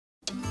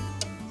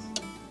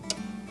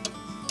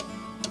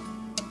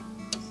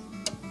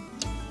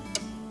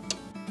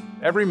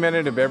Every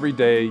minute of every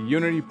day,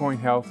 UnityPoint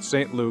Health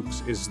St.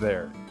 Luke's is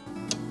there.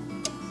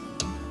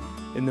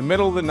 In the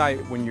middle of the night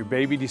when your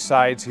baby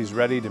decides he's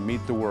ready to meet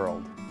the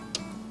world.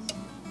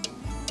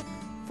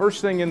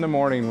 First thing in the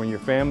morning when your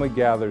family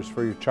gathers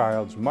for your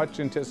child's much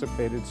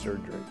anticipated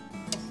surgery.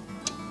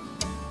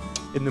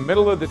 In the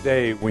middle of the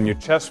day when your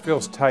chest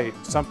feels tight,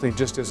 something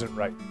just isn't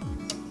right.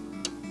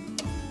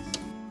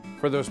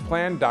 For those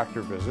planned doctor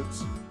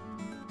visits,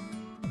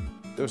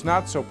 those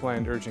not so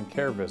planned urgent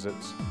care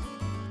visits,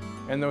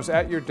 and those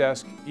at your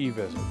desk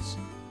e-visits,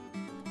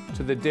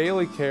 to the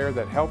daily care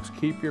that helps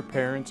keep your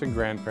parents and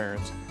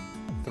grandparents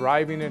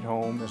thriving at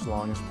home as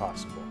long as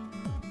possible.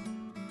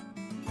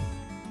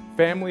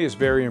 Family is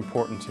very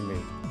important to me.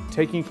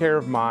 Taking care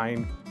of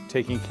mine,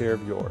 taking care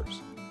of yours.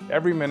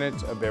 Every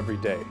minute of every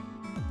day.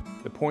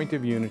 The point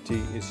of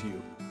unity is you.